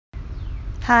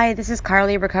Hi, this is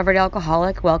Carly, recovered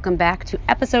alcoholic. Welcome back to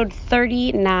episode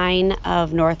 39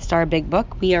 of North Star Big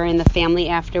Book. We are in the family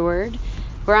Afterward.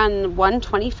 We're on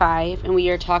 125, and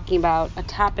we are talking about a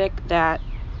topic that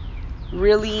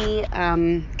really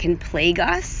can plague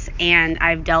us, and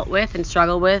I've dealt with and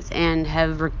struggled with and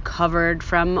have recovered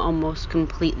from almost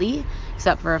completely,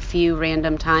 except for a few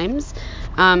random times.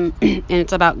 And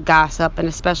it's about gossip, and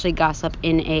especially gossip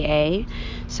in AA.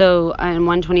 So in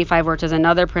 125, where it says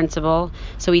another principle,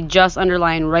 so we just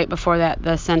underline right before that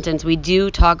the sentence, we do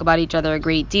talk about each other a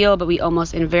great deal, but we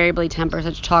almost invariably temper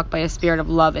such talk by a spirit of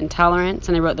love and tolerance.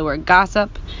 And I wrote the word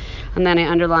gossip. And then I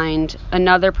underlined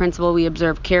another principle we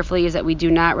observe carefully is that we do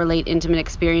not relate intimate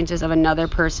experiences of another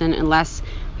person unless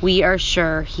we are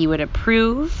sure he would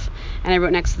approve. And I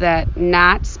wrote next to that,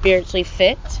 not spiritually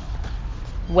fit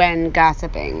when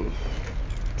gossiping.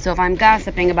 So if I'm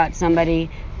gossiping about somebody,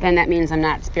 then that means I'm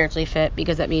not spiritually fit,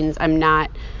 because that means I'm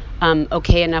not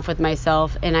okay enough with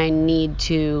myself, and I need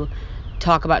to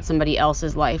talk about somebody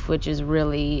else's life, which is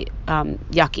really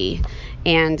yucky,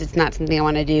 and it's not something I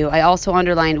want to do. I also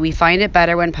underlined, we find it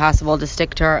better when possible to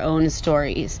stick to our own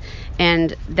stories,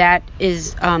 and that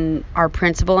is our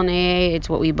principle in AA. It's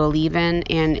what we believe in,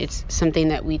 and it's something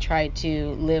that we try to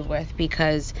live with,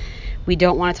 because we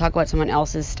don't want to talk about someone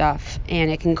else's stuff,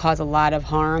 and it can cause a lot of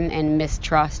harm and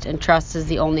mistrust, and trust is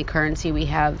the only currency we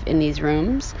have in these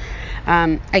rooms.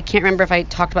 I can't remember if I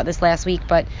talked about this last week,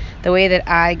 but the way that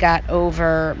I got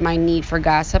over my need for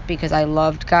gossip, because I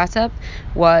loved gossip,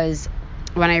 was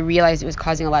when I realized it was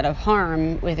causing a lot of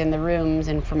harm within the rooms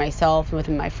and for myself and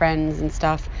within my friends and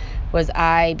stuff, was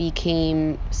I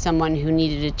became someone who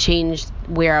needed to change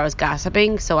where I was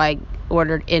gossiping. So I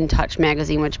ordered In Touch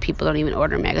magazine, which people don't even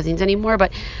order magazines anymore,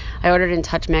 but I ordered In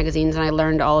Touch magazines, and I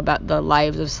learned all about the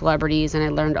lives of celebrities, and I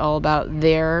learned all about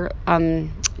their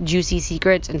juicy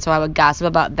secrets, and so I would gossip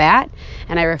about that,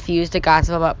 and I refused to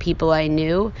gossip about people I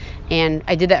knew, and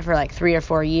I did that for like 3 or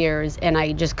 4 years, and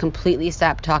I just completely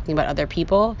stopped talking about other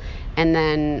people. And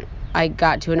then I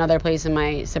got to another place in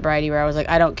my sobriety where I was like,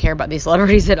 I don't care about these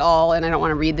celebrities at all, and I don't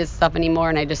want to read this stuff anymore,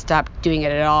 and I just stopped doing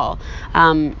it at all.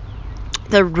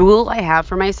 The rule I have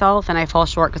for myself, and I fall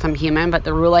short because I'm human, but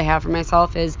the rule I have for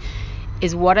myself is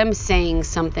what I'm saying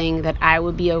something that I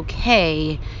would be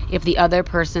okay if the other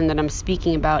person that I'm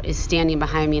speaking about is standing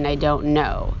behind me and I don't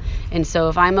know. And so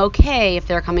if I'm okay if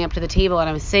they're coming up to the table and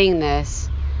I'm saying this,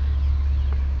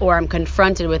 or I'm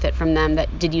confronted with it from them,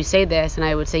 that, did you say this? And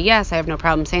I would say, yes, I have no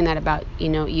problem saying that about,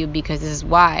 you, because this is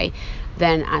why,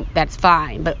 then that's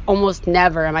fine. But almost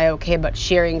never am I okay about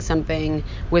sharing something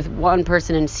with one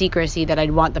person in secrecy that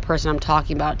I'd want the person I'm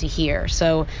talking about to hear.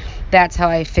 So that's how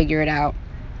I figure it out.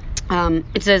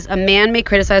 It says, a man may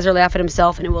criticize or laugh at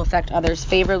himself, and it will affect others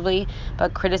favorably,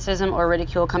 but criticism or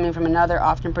ridicule coming from another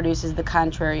often produces the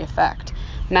contrary effect.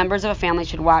 Members of a family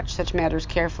should watch such matters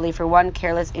carefully, for one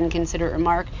careless, inconsiderate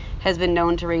remark has been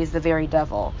known to raise the very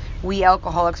devil. We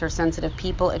alcoholics are sensitive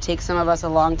people. It takes some of us a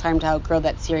long time to outgrow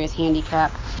that serious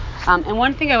handicap. And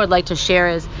one thing I would like to share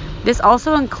is, this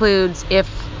also includes if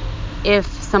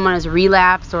someone has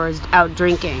relapsed or is out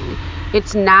drinking.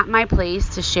 It's not my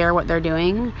place to share what they're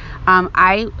doing.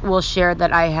 I will share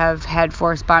that I have had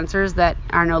 4 sponsors that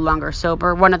are no longer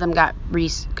sober. One of them got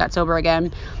sober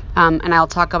again, and I'll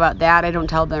talk about that. I don't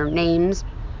tell their names.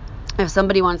 If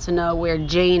somebody wants to know where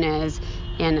Jane is,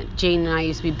 and Jane and I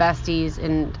used to be besties,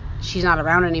 and she's not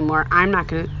around anymore, I'm not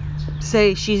going to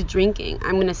say she's drinking.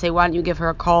 I'm going to say, why don't you give her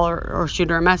a call or shoot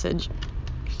her a message?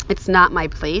 It's not my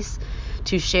place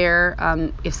to share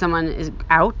if someone is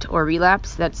out or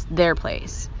relapsed. That's their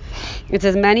place. It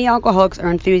says, many alcoholics are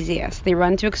enthusiasts. They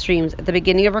run to extremes. At the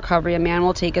beginning of recovery, a man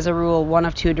will take as a rule one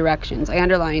of 2 directions. I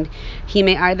underlined, he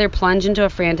may either plunge into a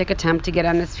frantic attempt to get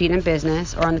on his feet in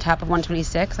business, or on the top of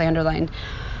 126, I underlined,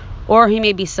 or he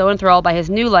may be so enthralled by his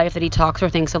new life that he talks or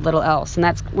thinks of little else. And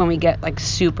that's when we get like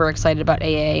super excited about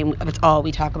AA, and that's all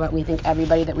we talk about. We think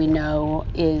everybody that we know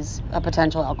is a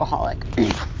potential alcoholic.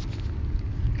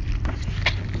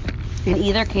 In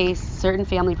either case, certain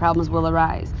family problems will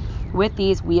arise. With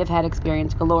these, we have had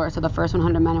experience galore. So the first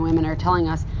 100 men and women are telling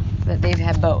us that they've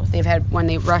had both. They've had when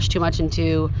they rush too much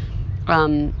into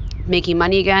making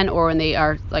money again, or when they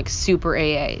are like super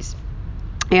AAs.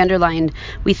 I underlined,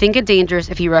 we think it dangerous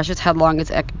if he rushes headlong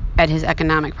at his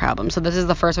economic problem. So this is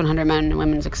the first 100 men and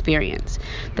women's experience.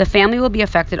 The family will be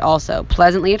affected also,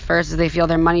 pleasantly at first as they feel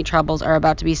their money troubles are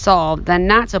about to be solved, then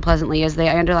not so pleasantly as they,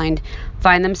 I underlined,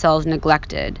 find themselves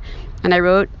neglected. And I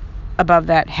wrote above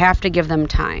that, have to give them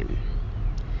time.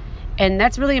 And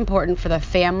that's really important for the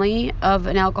family of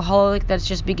an alcoholic that's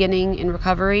just beginning in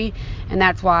recovery. And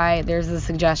that's why there's the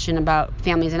suggestion about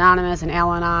Families Anonymous and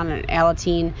Al-Anon and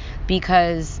Alateen,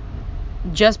 because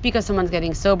just because someone's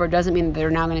getting sober doesn't mean that they're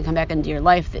now going to come back into your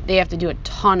life. They have to do a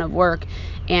ton of work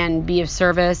and be of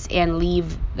service and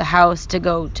leave the house to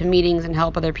go to meetings and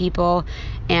help other people.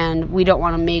 And we don't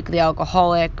want to make the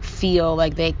alcoholic feel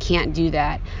like they can't do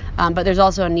that. But there's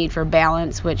also a need for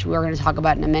balance, which we're going to talk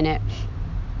about in a minute.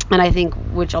 And I think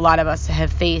which a lot of us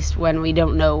have faced when we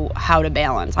don't know how to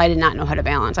balance. I did not know how to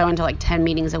balance. I went to like 10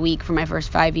 meetings a week for my first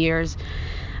 5 years.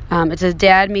 It says,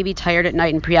 Dad may be tired at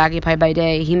night and preoccupied by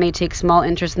day. He may take small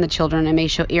interest in the children and may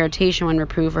show irritation when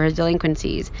reproved for his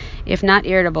delinquencies. If not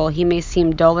irritable, he may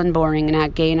seem dull and boring and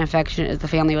not gay and affectionate as the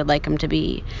family would like him to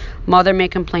be. Mother may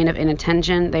complain of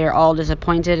inattention. They are all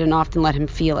disappointed and often let him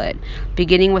feel it.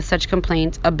 Beginning with such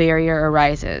complaints, a barrier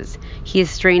arises. He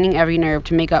is straining every nerve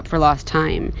to make up for lost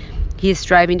time. He is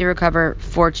striving to recover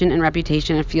fortune and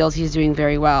reputation and feels he's doing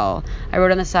very well. I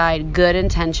wrote on the side, good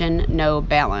intention, no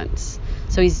balance.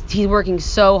 So he's working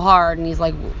so hard, and he's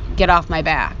like, get off my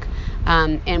back.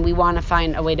 And we want to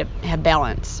find a way to have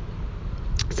balance.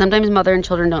 Sometimes mother and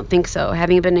children don't think so.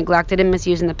 Having been neglected and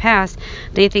misused in the past,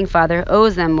 they think father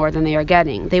owes them more than they are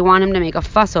getting. They want him to make a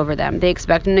fuss over them. They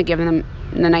expect him to give them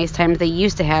the nice times they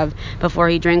used to have before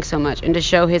he drank so much, and to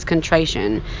show his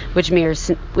contrition, which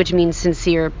means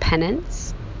sincere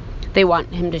penance. They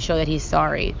want him to show that he's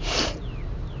sorry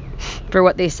for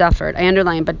what they suffered. I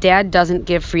underline, but Dad doesn't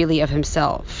give freely of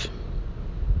himself.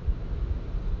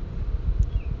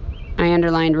 I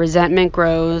underlined, resentment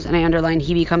grows, and I underlined,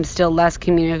 he becomes still less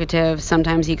communicative.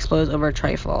 Sometimes he explodes over a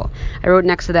trifle. I wrote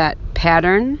next to that,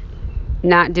 pattern,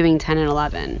 not doing 10 and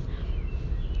 11.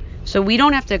 So we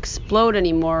don't have to explode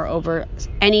anymore over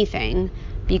anything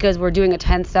because we're doing a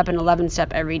 10 step and 11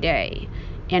 step every day.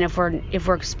 And if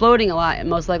we're exploding a lot,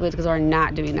 most likely it's because we're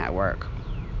not doing that work.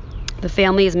 The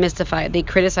family is mystified. They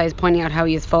criticize, pointing out how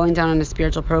he is falling down on a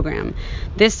spiritual program.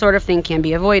 This sort of thing can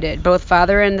be avoided. Both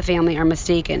father and the family are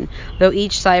mistaken, though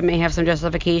each side may have some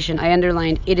justification. I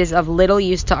underlined, it is of little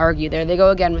use to argue. There they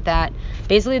go again with that.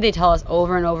 Basically, they tell us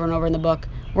over and over and over in the book,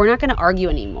 we're not going to argue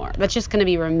anymore. That's just going to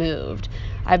be removed.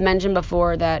 I've mentioned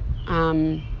before that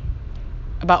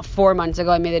about 4 months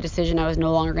ago, I made the decision I was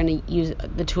no longer going to use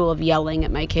the tool of yelling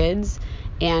at my kids.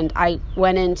 And I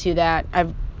went into that.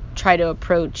 I've tried to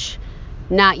approach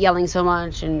not yelling so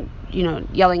much and,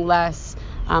 yelling less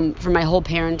for my whole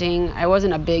parenting. I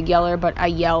wasn't a big yeller, but I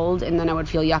yelled, and then I would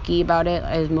feel yucky about it,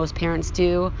 as most parents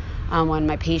do, when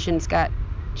my patience got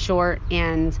short.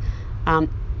 And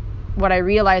what I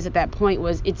realized at that point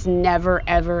was it's never,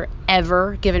 ever,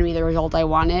 ever given me the result I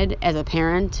wanted as a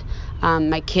parent.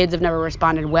 My kids have never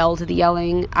responded well to the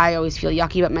yelling. I always feel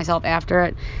yucky about myself after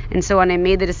it. And so when I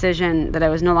made the decision that I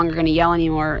was no longer going to yell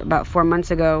anymore about 4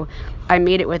 months ago, I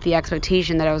made it with the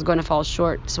expectation that I was going to fall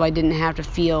short, so I didn't have to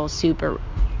feel super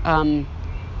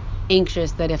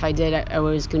anxious that if I did, I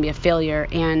was going to be a failure.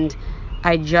 And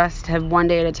I just have one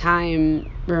day at a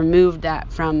time removed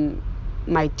that from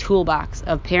my toolbox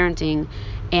of parenting.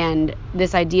 And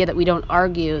this idea that we don't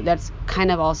argue, that's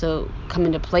kind of also come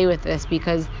into play with this,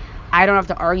 because I don't have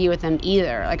to argue with them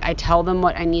either. Like, I tell them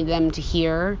what I need them to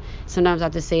hear. Sometimes I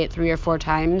have to say it 3 or 4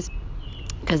 times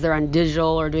because they're on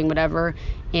digital or doing whatever.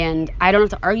 And I don't have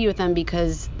to argue with them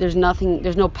because there's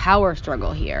no power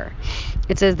struggle here.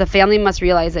 It says the family must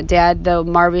realize that Dad, though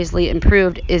marvelously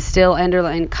improved, is still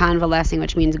underlying convalescing,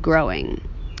 which means growing.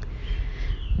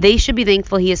 They should be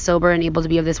thankful he is sober and able to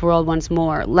be of this world once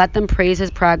more. Let them praise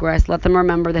his progress. Let them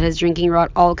remember that his drinking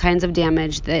wrought all kinds of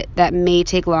damage that may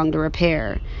take long to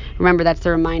repair. Remember, that's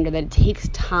the reminder that it takes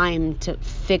time to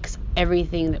fix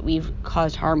everything that we've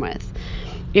caused harm with.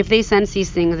 If they sense these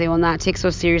things, they will not take so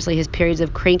seriously his periods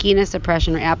of crankiness,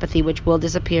 depression, or apathy, which will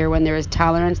disappear when there is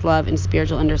tolerance, love, and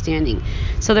spiritual understanding.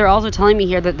 So they're also telling me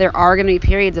here that there are going to be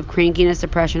periods of crankiness,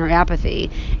 depression, or apathy,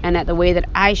 and that the way that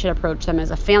I should approach them as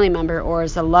a family member or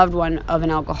as a loved one of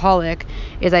an alcoholic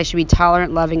is I should be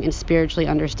tolerant, loving, and spiritually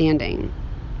understanding.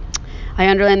 I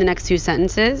underline the next 2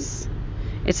 sentences.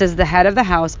 It says the head of the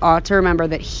house ought to remember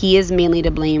that he is mainly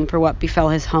to blame for what befell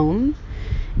his home.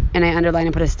 And I underline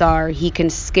and put a star. He can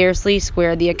scarcely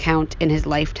square the account in his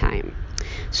lifetime.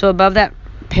 So above that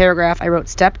paragraph, I wrote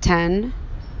step 10.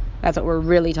 That's what we're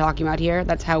really talking about here.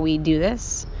 That's how we do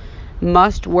this.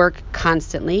 Must work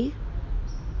constantly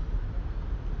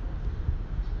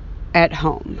at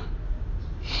home.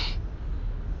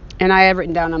 And I have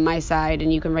written down on my side,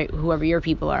 and you can write whoever your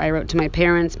people are. I wrote to my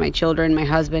parents, my children, my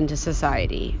husband, to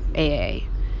society, AA.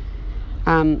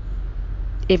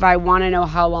 if I want to know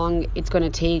how long it's going to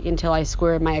take until I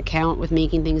square my account with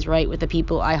making things right with the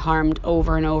people I harmed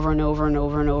over and over and over and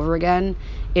over and over again,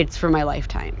 it's for my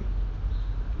lifetime.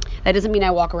 That doesn't mean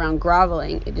I walk around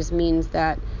groveling. It just means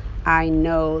that I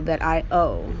know that I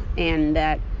owe, and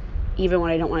that even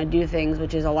when I don't want to do things,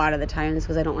 which is a lot of the times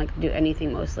because I don't like to do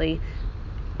anything mostly,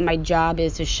 my job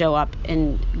is to show up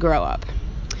and grow up.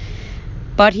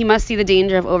 But he must see the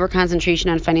danger of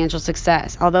overconcentration on financial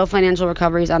success. Although financial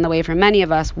recovery is on the way for many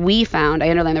of us, we found, I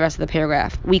underline the rest of the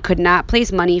paragraph, we could not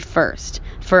place money first.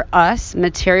 For us,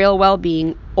 material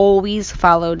well-being always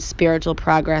followed spiritual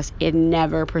progress. It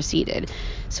never preceded.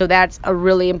 So that's a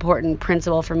really important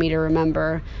principle for me to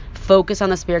remember. Focus on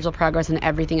the spiritual progress and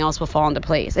everything else will fall into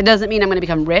place. It doesn't mean I'm going to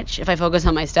become rich if I focus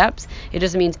on my steps. It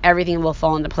just means everything will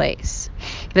fall into place.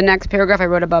 The next paragraph I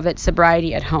wrote above it,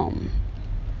 sobriety at home.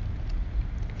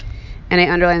 And I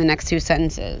underline the next two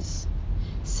sentences.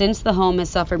 Since the home has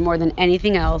suffered more than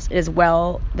anything else, it is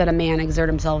well that a man exert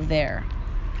himself there.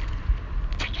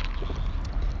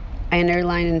 I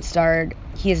underlined and starred,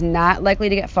 he is not likely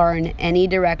to get far in any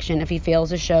direction if he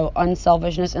fails to show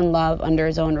unselfishness and love under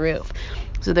his own roof.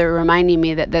 So they're reminding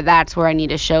me that that's where I need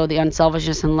to show the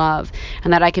unselfishness and love,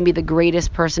 and that I can be the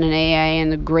greatest person in AA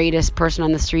and the greatest person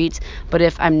on the streets, but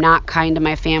if I'm not kind to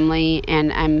my family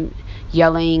and I'm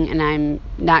yelling and I'm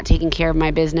not taking care of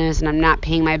my business and I'm not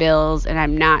paying my bills and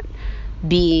I'm not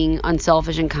being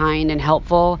unselfish and kind and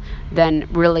helpful, then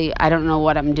really I don't know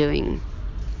what I'm doing.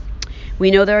 We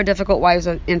know there are difficult wives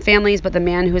and families, but the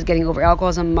man who is getting over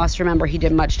alcoholism must remember he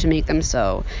did much to make them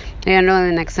so. And underline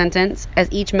the next sentence. As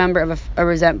each member of a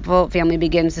resentful family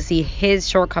begins to see his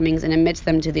shortcomings and admits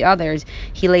them to the others,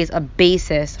 he lays a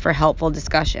basis for helpful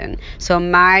discussion. So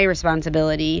my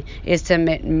responsibility is to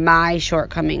admit my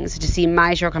shortcomings, to see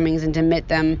my shortcomings and to admit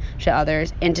them to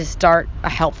others, and to start a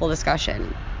helpful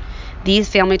discussion. These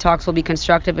family talks will be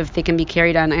constructive if they can be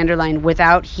carried on, underlined,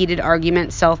 without heated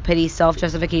argument, self-pity,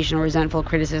 self-justification, or resentful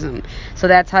criticism. So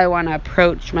that's how I want to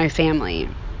approach my family.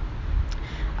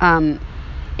 And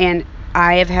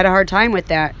I have had a hard time with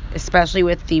that, especially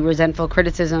with the resentful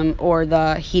criticism or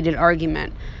the heated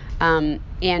argument. And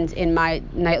in my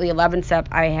nightly 11 step,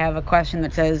 I have a question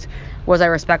that says, was I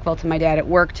respectful to my dad at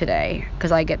work today?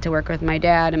 Because I get to work with my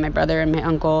dad and my brother and my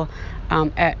uncle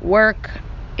at work,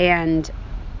 and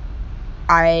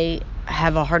I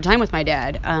have a hard time with my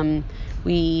dad.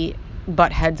 We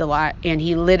butt heads a lot, and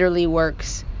he literally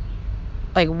works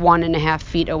like 1.5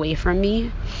 feet away from me.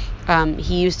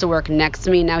 He used to work next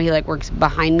to me. Now he works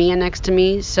behind me and next to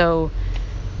me. So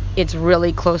it's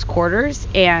really close quarters.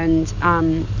 And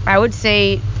I would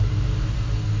say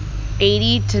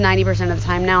 80 to 90% of the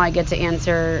time now I get to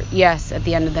answer yes at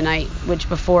the end of the night, which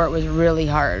before it was really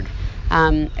hard.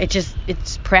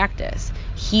 It's practice.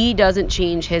 He doesn't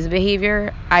change his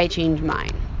behavior, I change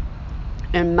mine.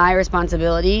 And my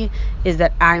responsibility is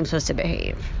that I'm supposed to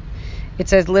behave. It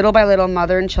says, little by little,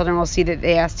 mother and children will see that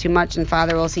they ask too much, and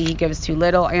father will see he gives too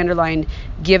little. I underlined,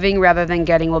 giving rather than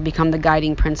getting will become the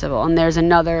guiding principle. And there's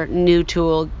another new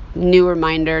tool, new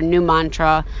reminder, new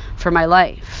mantra for my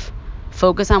life.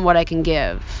 Focus on what I can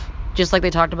give. Just like they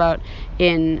talked about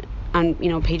on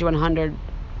page 100.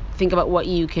 Think about what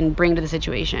you can bring to the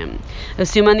situation.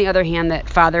 Assume, on the other hand, that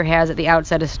father has at the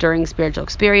outset a stirring spiritual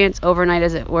experience. Overnight,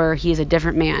 as it were, he is a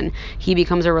different man. He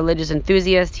becomes a religious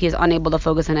enthusiast. He is unable to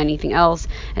focus on anything else.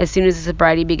 As soon as the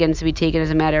sobriety begins to be taken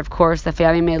as a matter of course, the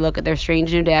family may look at their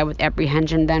strange new dad with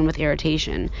apprehension, then with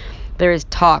irritation. There is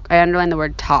talk. I underline the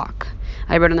word talk.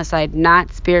 I wrote on the side,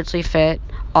 not spiritually fit,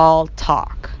 all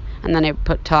talk. And then I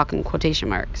put talk in quotation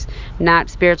marks. Not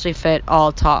spiritually fit,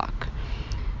 all talk.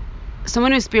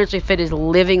 Someone who's spiritually fit is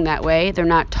living that way. They're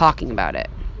not talking about it.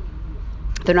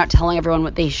 They're not telling everyone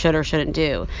what they should or shouldn't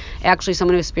do. Actually,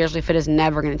 someone who's spiritually fit is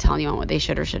never going to tell anyone what they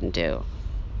should or shouldn't do.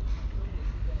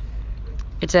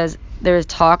 It says, there is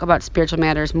talk about spiritual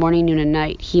matters morning, noon, and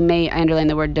night. He may, I underline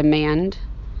the word demand,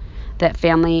 that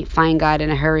family find God in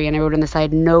a hurry. And I wrote on the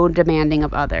side, no demanding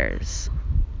of others.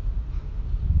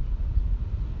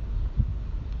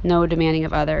 No demanding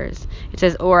of others. It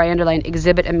says, or I underlined,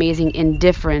 exhibit amazing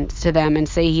indifference to them, and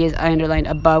say he is, I underlined,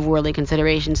 above worldly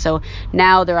consideration. So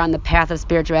now they're on the path of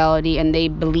spirituality, and they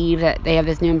believe that they have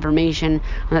this new information,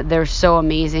 and that they're so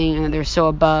amazing, and that they're so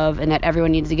above, and that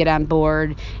everyone needs to get on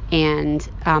board, and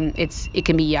it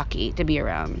can be yucky to be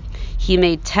around. He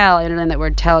may tell, I underline that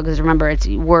word tell, because remember, it's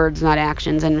words, not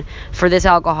actions, and for this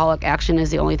alcoholic, action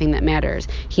is the only thing that matters.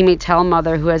 He may tell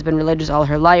mother, who has been religious all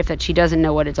her life, that she doesn't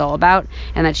know what it's all about,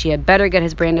 and that she had better get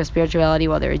his brand of spirituality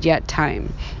while there is yet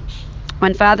time.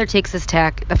 When father takes this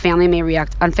tack, the family may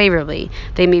react unfavorably.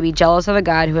 They may be jealous of a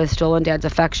God who has stolen dad's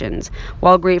affections.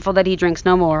 While grateful that he drinks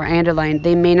no more, I underlined,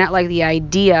 they may not like the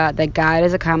idea that God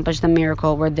has accomplished the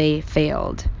miracle where they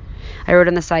failed. I wrote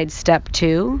on the side, step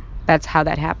 2. That's how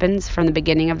that happens from the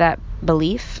beginning of that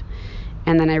belief.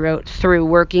 And then I wrote through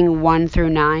working 1 through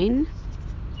 9.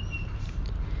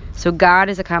 So God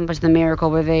has accomplished the miracle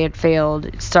where they had failed.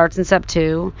 It starts in step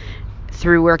 2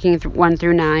 through working 1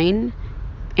 through 9.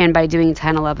 And by doing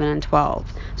 10, 11, and 12.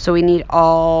 So we need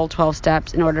all 12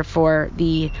 steps in order for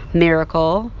the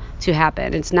miracle to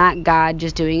happen. It's not God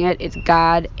just doing it. It's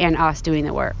God and us doing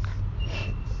the work.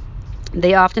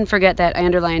 They often forget that I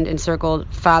underlined and circled,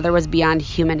 Father was beyond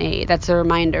human aid. That's a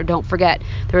reminder. Don't forget,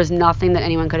 there was nothing that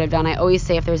anyone could have done. I always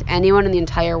say if there's anyone in the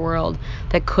entire world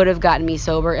that could have gotten me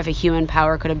sober, if a human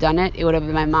power could have done it, it would have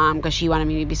been my mom, because she wanted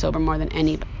me to be sober more than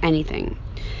anything.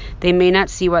 They may not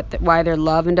see why their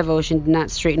love and devotion did not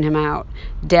straighten him out.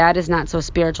 Dad is not so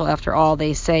spiritual after all,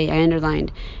 they say. I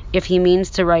underlined, if he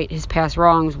means to right his past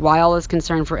wrongs, why all his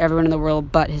concern for everyone in the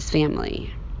world but his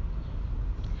family?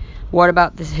 What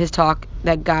about his talk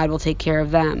that God will take care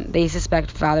of them? They suspect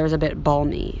father is a bit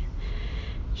balmy.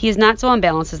 He is not so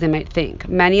unbalanced as they might think.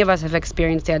 Many of us have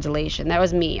experienced dad's elation. That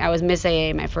was me. I was Miss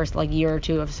AA my first year or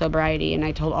two of sobriety, and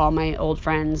I told all my old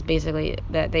friends basically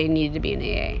that they needed to be in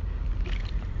AA.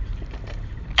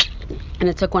 And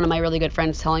it took one of my really good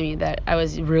friends telling me that I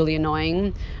was really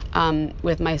annoying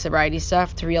with my sobriety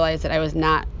stuff to realize that I was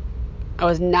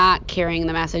not carrying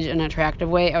the message in an attractive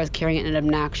way. I was carrying it in an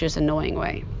obnoxious, annoying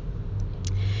way.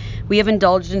 We have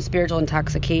indulged in spiritual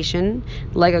intoxication.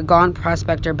 Like a gaunt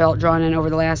prospector, belt drawn in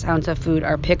over the last ounce of food,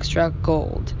 our pick struck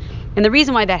gold. And the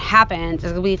reason why that happens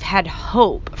is we've had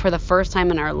hope for the first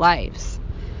time in our lives.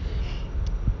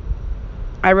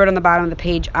 I wrote on the bottom of the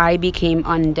page, I became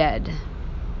undead.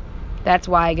 That's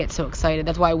why I get so excited.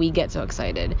 That's why we get so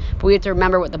excited. But we have to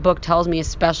remember what the book tells me,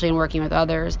 especially in working with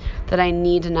others, that I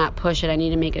need to not push it. I need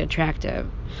to make it attractive.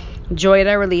 Joy that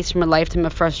I released from a lifetime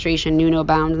of frustration knew no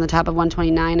bounds. On the top of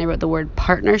 129, I wrote the word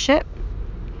partnership.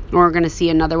 And we're going to see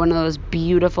another one of those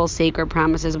beautiful sacred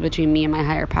promises between me and my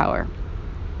higher power.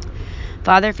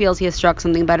 Father feels he has struck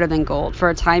something better than gold. For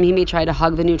a time, he may try to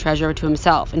hug the new treasure to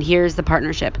himself. And here's the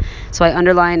partnership. So I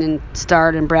underlined and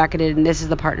starred and bracketed, and this is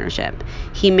the partnership.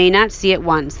 He may not see at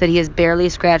once that he has barely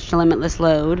scratched a limitless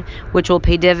load, which will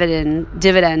pay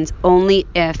dividends only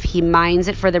if he mines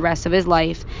it for the rest of his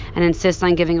life and insists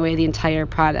on giving away the entire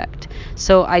product.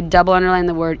 So I double underlined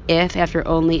the word if after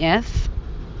only if.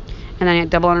 And then I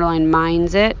double underline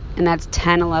mines it, and that's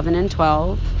 10, 11, and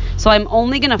 12. So I'm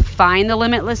only going to find the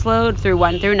limitless load through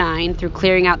 1 through 9, through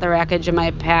clearing out the wreckage of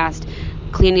my past,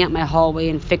 cleaning up my hallway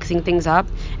and fixing things up.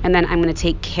 And then I'm going to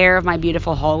take care of my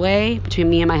beautiful hallway between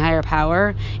me and my higher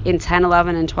power in 10,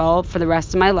 11, and 12 for the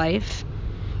rest of my life.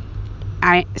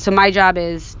 So my job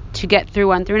is to get through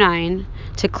 1 through 9,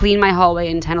 to clean my hallway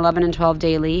in 10, 11, and 12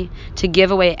 daily, to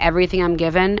give away everything I'm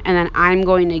given, and then I'm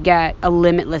going to get a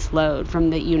limitless load from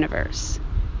the universe.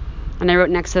 And I wrote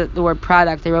next to the word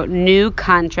product, I wrote new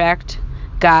contract,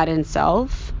 God and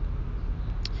self.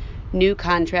 New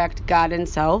contract, God and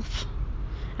self.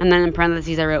 And then in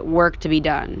parentheses, I wrote work to be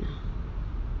done.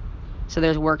 So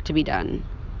there's work to be done.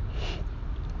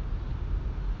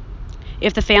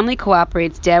 If the family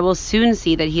cooperates, Dad will soon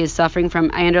see that he is suffering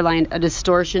from, I underlined, a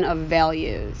distortion of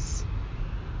values.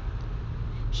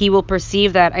 He will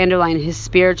perceive that, I underlined, his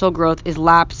spiritual growth is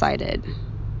lopsided.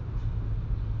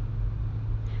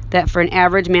 That for an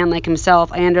average man like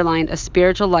himself, I underlined, a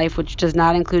spiritual life which does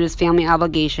not include his family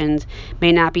obligations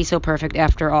may not be so perfect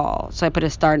after all. So I put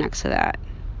a star next to that.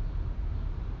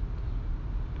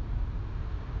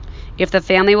 If the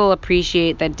family will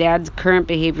appreciate that Dad's current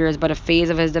behavior is but a phase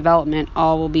of his development,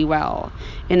 all will be well.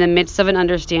 In the midst of an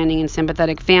understanding and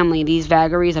sympathetic family, these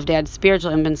vagaries of Dad's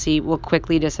spiritual infancy will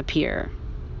quickly disappear.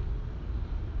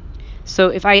 So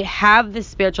if I have this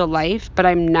spiritual life, but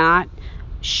I'm not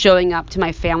showing up to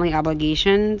my family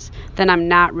obligations, then I'm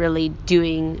not really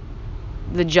doing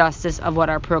the justice of what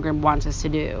our program wants us to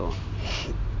do.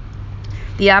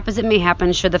 The opposite may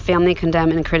happen should the family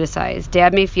condemn and criticize.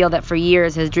 Dad may feel that for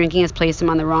years his drinking has placed him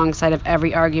on the wrong side of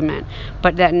every argument,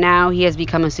 but that now he has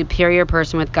become a superior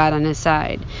person with God on his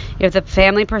side. If the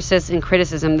family persists in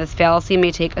criticism, this fallacy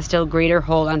may take a still greater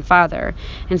hold on Father.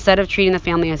 Instead of treating the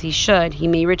family as he should, he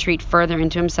may retreat further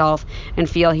into himself and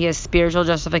feel he has spiritual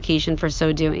justification for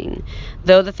so doing.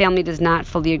 Though the family does not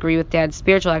fully agree with Dad's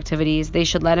spiritual activities, they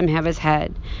should let him have his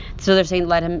head. So they're saying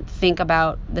let him think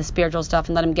about the spiritual stuff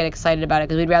and let him get excited about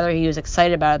it, because we'd rather he was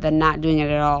excited about it than not doing it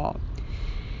at all.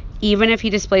 even if he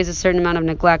displays a certain amount of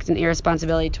neglect and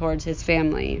irresponsibility towards his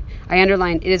family. I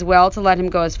underlined, it is well to let him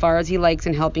go as far as he likes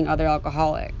in helping other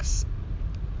alcoholics.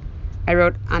 I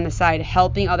wrote on the side,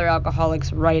 helping other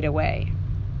alcoholics right away.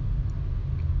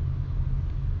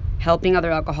 Helping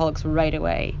other alcoholics right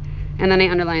away. And then I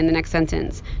underlined the next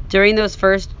sentence. During those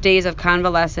first days of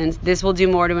convalescence, this will do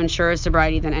more to ensure his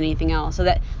sobriety than anything else. So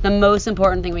that the most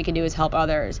important thing we can do is help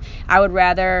others. I would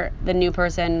rather the new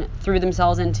person threw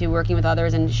themselves into working with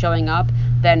others and showing up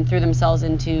than threw themselves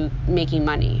into making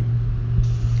money.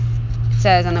 It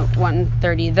says on the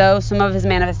 130, though some of his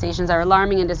manifestations are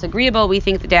alarming and disagreeable, we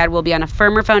think the dad will be on a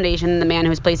firmer foundation than the man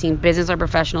who is placing business or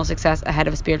professional success ahead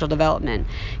of spiritual development.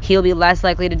 He'll be less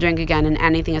likely to drink again, and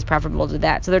anything is preferable to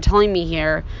that. So they're telling me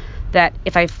here that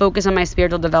if I focus on my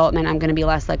spiritual development, I'm going to be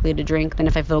less likely to drink than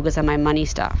if I focus on my money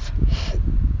stuff.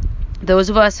 Those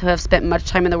of us who have spent much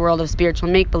time in the world of spiritual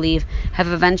make-believe have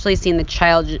eventually seen the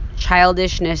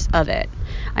childishness of it.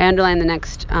 I underline the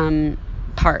next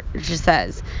part, which just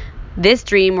says, this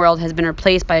dream world has been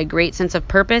replaced by a great sense of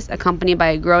purpose, accompanied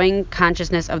by a growing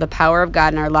consciousness of the power of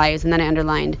God in our lives. And then I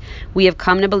underlined, we have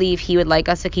come to believe he would like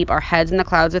us to keep our heads in the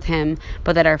clouds with him,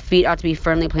 but that our feet ought to be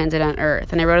firmly planted on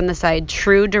earth. And I wrote on the side,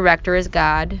 true director is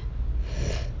God.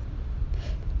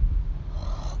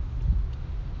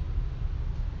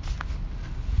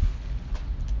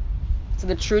 So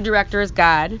the true director is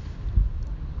God.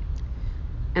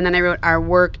 And then I wrote, our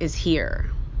work is here.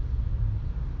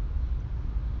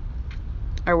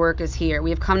 Our work is here. We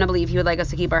have come to believe he would like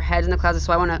us to keep our heads in the clouds.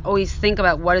 So I want to always think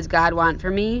about what does God want for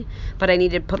me, but I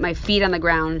need to put my feet on the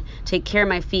ground, take care of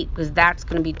my feet, because that's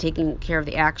going to be taking care of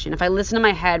the action. If I listen to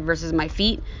my head versus my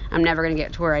feet, I'm never going to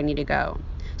get to where I need to go.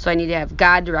 So I need to have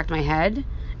God direct my head,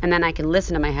 and then I can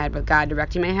listen to my head with God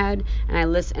directing my head, and I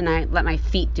let my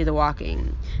feet do the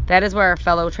walking. That is where our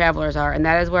fellow travelers are, and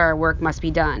that is where our work must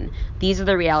be done. These are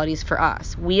the realities for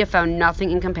us. We have found nothing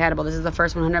incompatible. This is the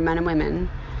first 100 men and women.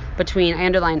 Between, I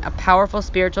underlined, a powerful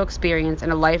spiritual experience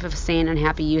and a life of sane and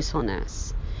happy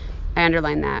usefulness. I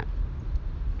underlined that.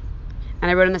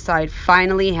 And I wrote on the side,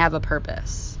 finally have a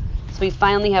purpose. So we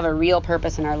finally have a real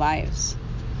purpose in our lives.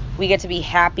 We get to be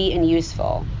happy and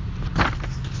useful.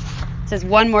 It says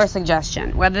one more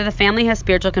suggestion. Whether the family has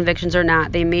spiritual convictions or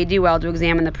not, they may do well to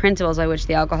examine the principles by which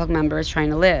the alcoholic member is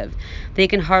trying to live. They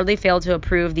can hardly fail to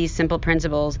approve these simple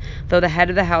principles, though the head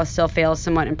of the house still fails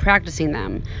somewhat in practicing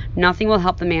them. Nothing will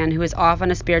help the man who is off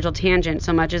on a spiritual tangent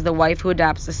so much as the wife who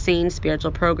adopts a sane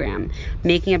spiritual program,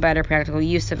 making a better practical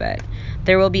use of it.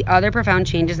 There will be other profound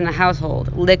changes in the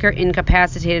household. Liquor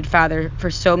incapacitated father for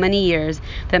so many years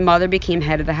that mother became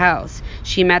head of the house.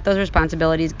 She met those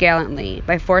responsibilities gallantly.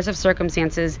 By force of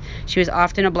circumstances, she was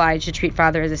often obliged to treat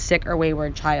father as a sick or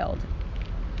wayward child.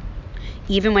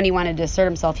 Even when he wanted to assert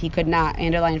himself, he could not. I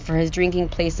underlined, for his drinking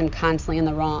placed him constantly in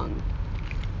the wrong.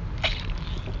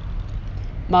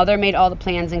 Mother made all the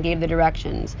plans and gave the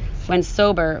directions. When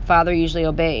sober, father usually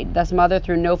obeyed. Thus mother,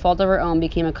 through no fault of her own,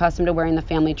 became accustomed to wearing the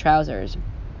family trousers.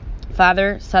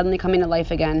 Father, suddenly coming to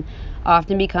life again,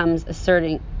 often begins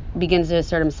to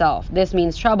assert himself. This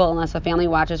means trouble unless the family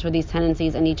watches for these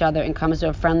tendencies in each other and comes to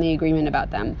a friendly agreement about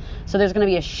them. So there's going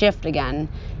to be a shift again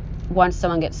once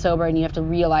someone gets sober, and you have to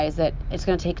realize that it's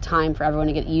going to take time for everyone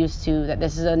to get used to that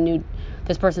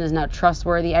this person is now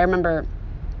trustworthy. I remember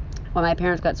when my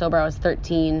parents got sober, I was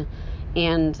 13,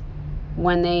 and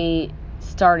when they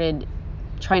started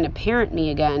trying to parent me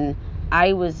again,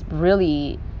 I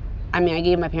gave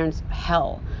my parents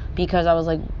hell, because I was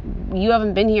like, you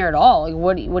haven't been here at all. Like,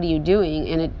 what are you doing?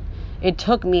 And it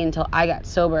took me until I got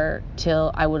sober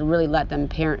till I would really let them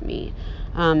parent me.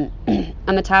 On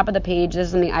the top of the page, this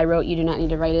is something I wrote. You do not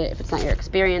need to write it if it's not your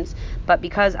experience. But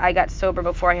because I got sober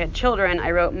before I had children,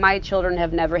 I wrote, my children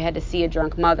have never had to see a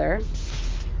drunk mother,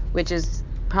 which is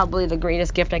probably the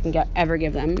greatest gift I can ever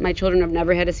give them. My children have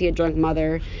never had to see a drunk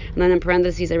mother. And then in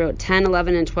parentheses, I wrote 10,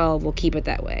 11, and 12 will keep it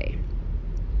that way.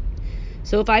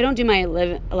 So if I don't do my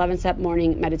 11-step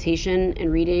morning meditation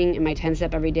and reading and my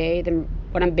 10-step every day, then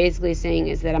what I'm basically saying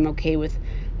is that I'm okay with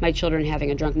my children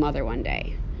having a drunk mother one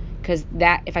day. Because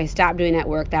if I stop doing that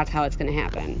work, that's how it's going to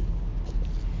happen.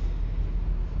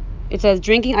 It says,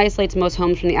 drinking isolates most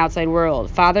homes from the outside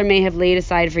world. Father may have laid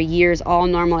aside for years all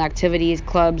normal activities,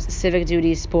 clubs, civic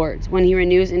duties, sports. When he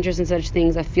renews interest in such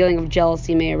things, a feeling of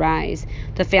jealousy may arise.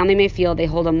 The family may feel they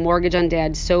hold a mortgage on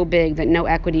dad so big that no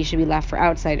equity should be left for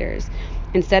outsiders.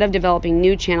 Instead of developing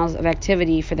new channels of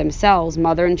activity for themselves,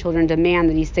 mother and children demand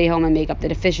that he stay home and make up the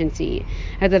deficiency.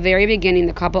 At the very beginning,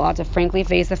 the couple ought to frankly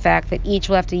face the fact that each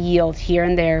will have to yield here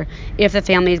and there if the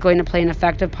family is going to play an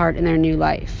effective part in their new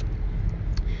life.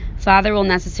 Father will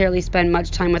necessarily spend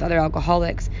much time with other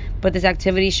alcoholics, but this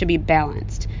activity should be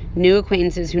balanced. New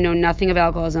acquaintances who know nothing of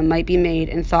alcoholism might be made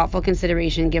and thoughtful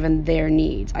consideration given their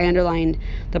needs. I underlined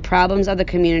the problems of the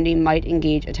community might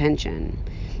engage attention.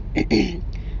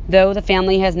 Though the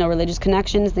family has no religious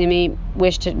connections, they may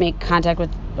wish to make contact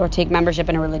with or take membership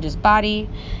in a religious body.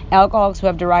 Alcoholics who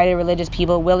have derided religious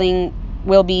people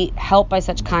will be helped by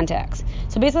such contacts.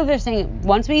 So basically they're saying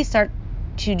once we start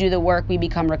to do the work, we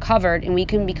become recovered and we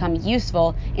can become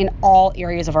useful in all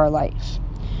areas of our life.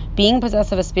 Being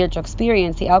possessed of a spiritual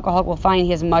experience, the alcoholic will find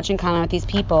he has much in common with these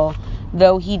people,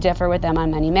 though he differ with them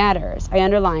on many matters. I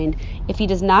underlined, if he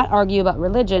does not argue about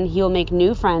religion, he will make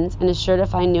new friends and is sure to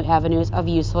find new avenues of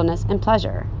usefulness and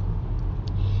pleasure.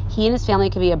 He and his family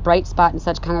can be a bright spot in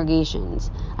such congregations.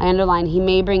 I underlined, he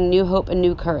may bring new hope and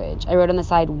new courage. I wrote on the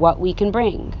side, what we can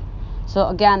bring. So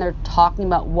again, they're talking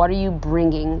about what are you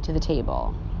bringing to the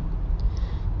table.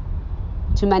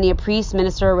 To many, a priest,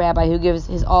 minister, or rabbi who gives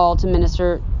his all to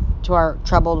minister to our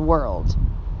troubled world.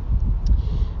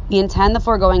 We intend the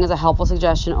foregoing as a helpful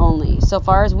suggestion only. So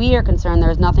far as we are concerned, there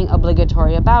is nothing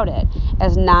obligatory about it.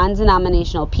 As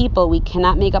non-denominational people, we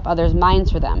cannot make up others'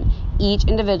 minds for them. Each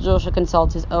individual should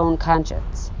consult his own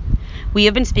conscience. We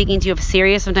have been speaking to you of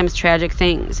serious, sometimes tragic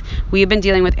things. We have been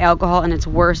dealing with alcohol in its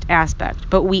worst aspect,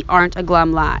 but we aren't a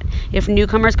glum lot. If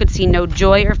newcomers could see no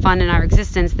joy or fun in our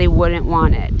existence, they wouldn't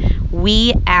want it.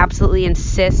 We absolutely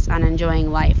insist on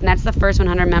enjoying life, and that's the first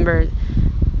 100 members.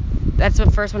 That's the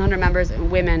first 100 members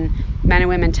and women, men and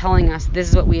women, telling us this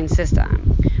is what we insist on.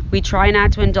 We try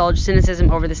not to indulge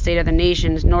cynicism over the state of the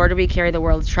nations, nor do we carry the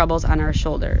world's troubles on our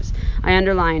shoulders. I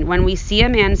underline, when we see a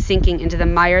man sinking into the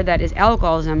mire that is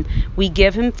alcoholism, we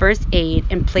give him first aid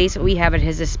and place what we have at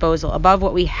his disposal. Above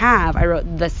what we have, I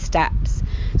wrote the steps.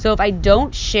 So if I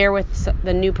don't share with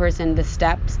the new person the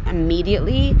steps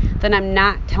immediately, then I'm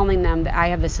not telling them that I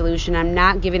have the solution. I'm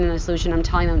not giving them the solution. I'm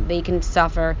telling them they can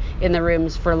suffer in the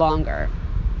rooms for longer.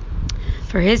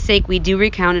 For his sake, we do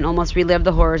recount and almost relive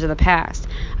the horrors of the past.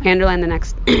 I underline the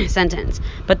next sentence.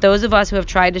 But those of us who have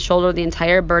tried to shoulder the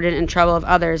entire burden and trouble of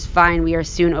others find we are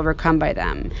soon overcome by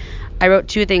them. I wrote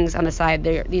two things on the side.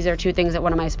 These are two things that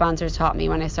one of my sponsors taught me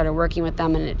when I started working with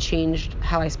them, and it changed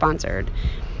how I sponsored.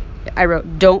 I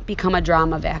wrote, don't become a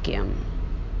drama vacuum.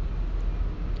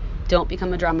 Don't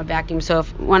become a drama vacuum. So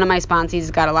if one of my sponsees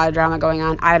has got a lot of drama going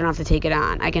on, I don't have to take it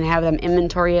on. I can have them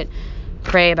inventory it,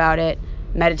 pray about it,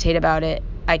 meditate about it.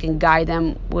 I can guide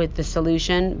them with the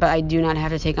solution, but I do not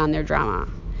have to take on their drama.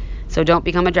 So don't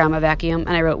become a drama vacuum.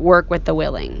 And I wrote, work with the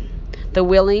willing. The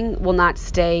willing will not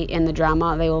stay in the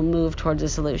drama. They will move towards a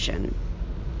solution.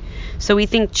 So we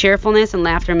think cheerfulness and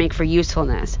laughter make for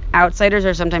usefulness. Outsiders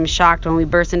are sometimes shocked when we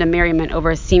burst into merriment over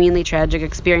a seemingly tragic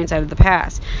experience out of the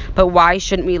past. But why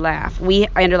shouldn't we laugh? I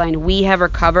underlined, we have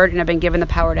recovered and have been given the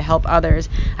power to help others.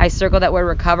 I circled that word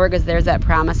recover because there's that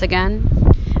promise again.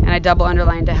 And I double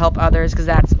underlined to help others because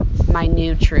that's my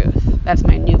new truth. That's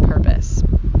my new purpose.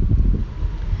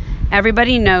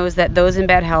 Everybody knows that those in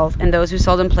bad health and those who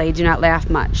seldom play do not laugh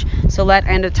much. So at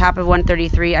the top of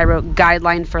 133, I wrote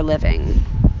guideline for living.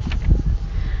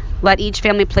 Let each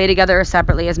family play together or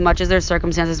separately as much as their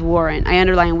circumstances warrant. I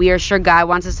underline, we are sure God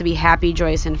wants us to be happy,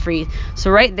 joyous, and free. So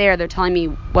right there, they're telling me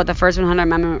what the first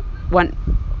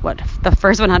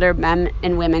 100 men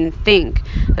and women think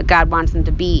that God wants them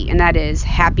to be, and that is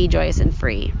happy, joyous, and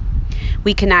free.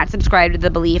 We cannot subscribe to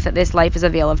the belief that this life is a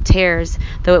vale of tears,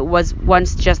 though it was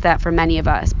once just that for many of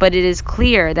us. But it is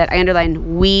clear that, I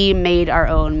underline, we made our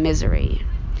own misery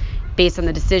based on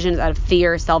the decisions out of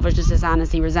fear, selfishness,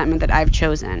 dishonesty, resentment that I've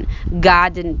chosen.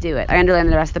 God didn't do it. I underlined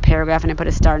the rest of the paragraph and I put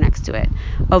a star next to it.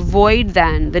 Avoid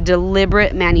then the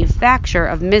deliberate manufacture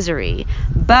of misery,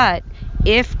 but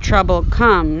if trouble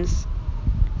comes,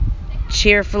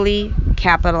 cheerfully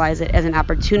capitalize it as an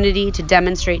opportunity to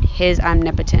demonstrate his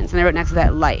omnipotence. And I wrote next to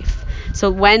that life. So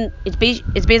when it's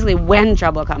basically when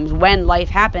trouble comes, when life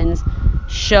happens,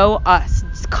 show us,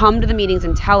 come to the meetings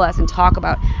and tell us and talk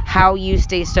about how you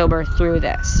stay sober through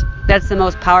this. That's the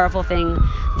most powerful thing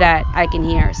that I can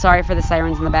hear. Sorry for the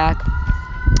sirens in the back.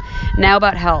 Now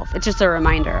about health. It's just a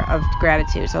reminder of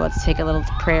gratitude. So let's take a little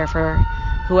prayer for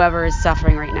whoever is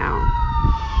suffering right now.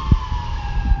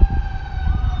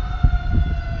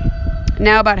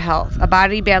 Now about health. A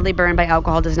body badly burned by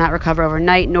alcohol does not recover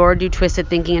overnight, nor do twisted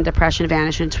thinking and depression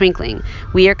vanish in a twinkling.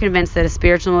 We are convinced that a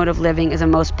spiritual mode of living is a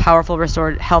most powerful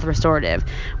health restorative.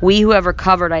 We who have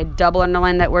recovered, I double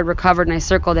underlined that word recovered and I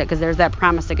circled it because there's that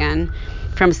promise again.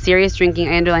 From serious drinking,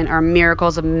 I underline are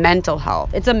miracles of mental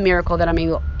health. It's a miracle that I'm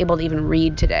able to even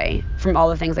read today from all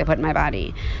the things I put in my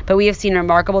body. But we have seen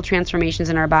remarkable transformations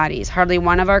in our bodies. Hardly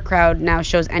one of our crowd now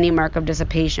shows any mark of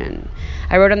dissipation.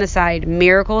 I wrote on the side,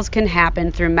 miracles can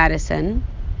happen through medicine,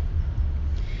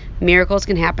 Miracles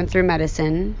can happen through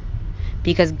medicine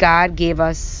because God gave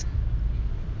us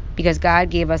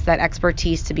that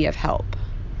expertise to be of help.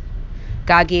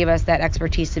 God gave us that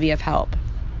expertise to be of help.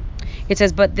 It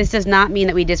says, but this does not mean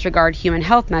that we disregard human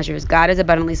health measures. God has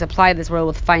abundantly supplied this world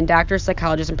with fine doctors,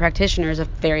 psychologists, and practitioners of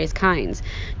various kinds.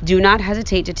 Do not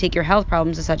hesitate to take your health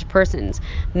problems to such persons.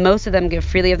 Most of them give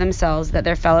freely of themselves, that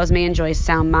their fellows may enjoy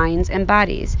sound minds and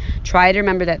bodies. Try to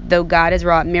remember that though God has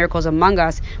wrought miracles among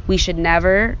us, we should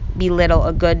never belittle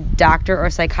a good doctor or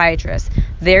psychiatrist.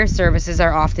 Their services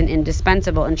are often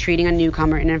indispensable in treating a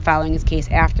newcomer and in following his case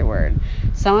afterward.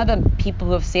 Some of the people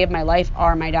who have saved my life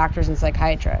are my doctors and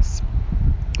psychiatrists.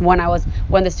 When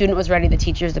the student was ready, the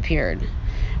teachers appeared.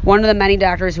 One of the many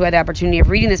doctors who had the opportunity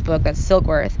of reading this book, that's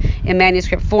Silkworth, in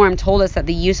manuscript form, told us that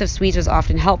the use of sweets was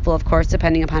often helpful, of course,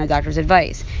 depending upon a doctor's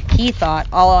advice. He thought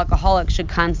all alcoholics should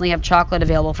constantly have chocolate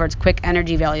available for its quick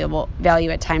energy value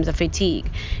at times of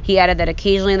fatigue. He added that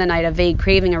occasionally in the night a vague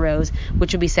craving arose,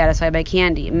 which would be satisfied by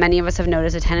candy. Many of us have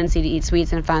noticed a tendency to eat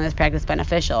sweets and found this practice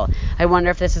beneficial. I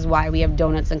wonder if this is why we have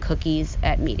donuts and cookies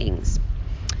at meetings.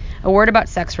 A word about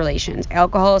sex relations.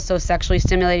 Alcohol is so sexually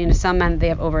stimulating to some men that they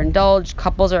have overindulged.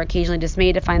 Couples are occasionally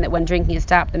dismayed to find that when drinking is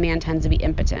stopped, the man tends to be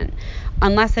impotent.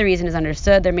 Unless the reason is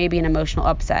understood, there may be an emotional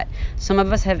upset. Some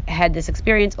of us have had this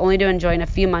experience only to enjoy in a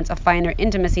few months a finer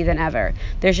intimacy than ever.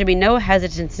 There should be no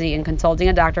hesitancy in consulting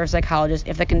a doctor or psychologist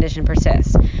if the condition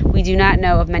persists. We do not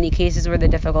know of many cases where the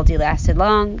difficulty lasted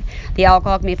long. The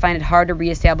alcoholic may find it hard to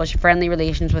reestablish friendly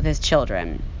relations with his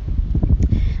children.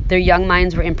 Their young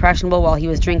minds were impressionable while he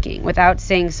was drinking. Without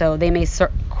saying so, they may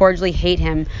cordially hate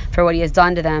him for what he has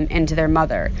done to them and to their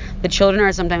mother. The children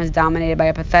are sometimes dominated by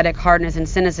a pathetic hardness and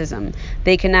cynicism.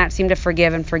 They cannot seem to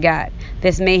forgive and forget.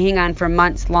 This may hang on for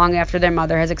months, long after their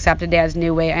mother has accepted Dad's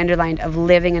new way, I underlined, of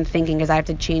living and thinking, because I have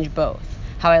to change both,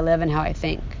 how I live and how I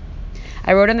think.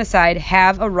 I wrote on the side,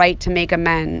 have a right to make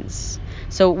amends.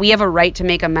 So we have a right to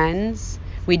make amends.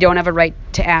 We don't have a right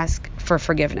to ask for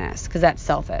forgiveness, because that's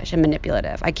selfish and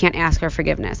manipulative. I can't ask for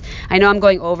forgiveness. I know I'm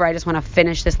going over. I just want to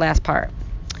finish this last part.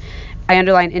 I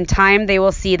underlined, in time they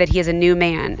will see that he is a new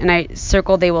man. And I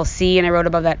circled they will see, and I wrote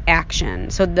above that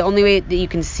action. So the only way that you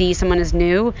can see someone is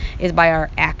new is by our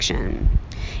action.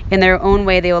 In their own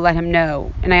way, they will let him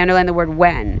know. And I underlined the word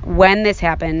when. When this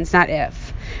happens, not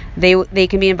if. They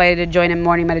can be invited to join in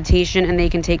morning meditation, and they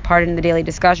can take part in the daily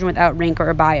discussion without rancor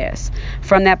or bias.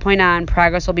 From that point on,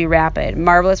 progress will be rapid.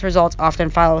 Marvelous results often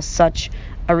follow such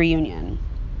a reunion.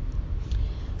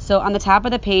 So on the top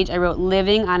of the page, I wrote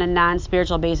living on a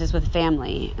non-spiritual basis with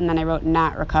family, and then I wrote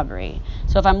not recovery.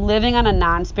 So if I'm living on a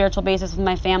non-spiritual basis with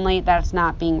my family, that's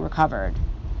not being recovered.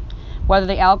 Whether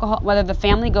the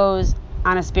family goes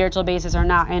on a spiritual basis or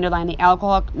not, I underline the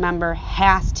alcoholic member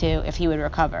has to if he would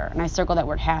recover. And I circled that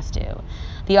word has to.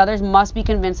 The others must be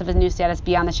convinced of his new status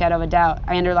beyond the shadow of a doubt.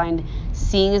 I underlined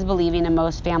seeing is believing in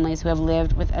most families who have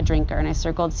lived with a drinker. And I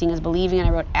circled seeing is believing, and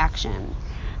I wrote action.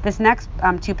 This next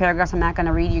two paragraphs I'm not going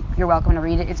to read. You're welcome to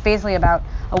read it. It's basically about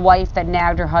a wife that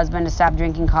nagged her husband to stop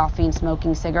drinking coffee and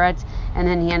smoking cigarettes, and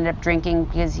then he ended up drinking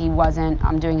because he wasn't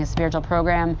doing his spiritual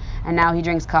program, and now he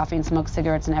drinks coffee and smokes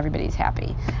cigarettes, and everybody's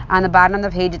happy. On the bottom of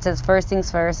the page it says first things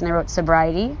first, and I wrote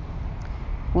sobriety.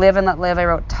 Live and let live, I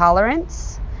wrote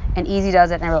tolerance. And easy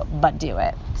does it, and I wrote but do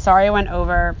it. Sorry I went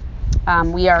over.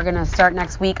 We are going to start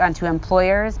next week on to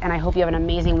employers, and I hope you have an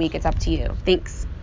amazing week. It's up to you. Thanks.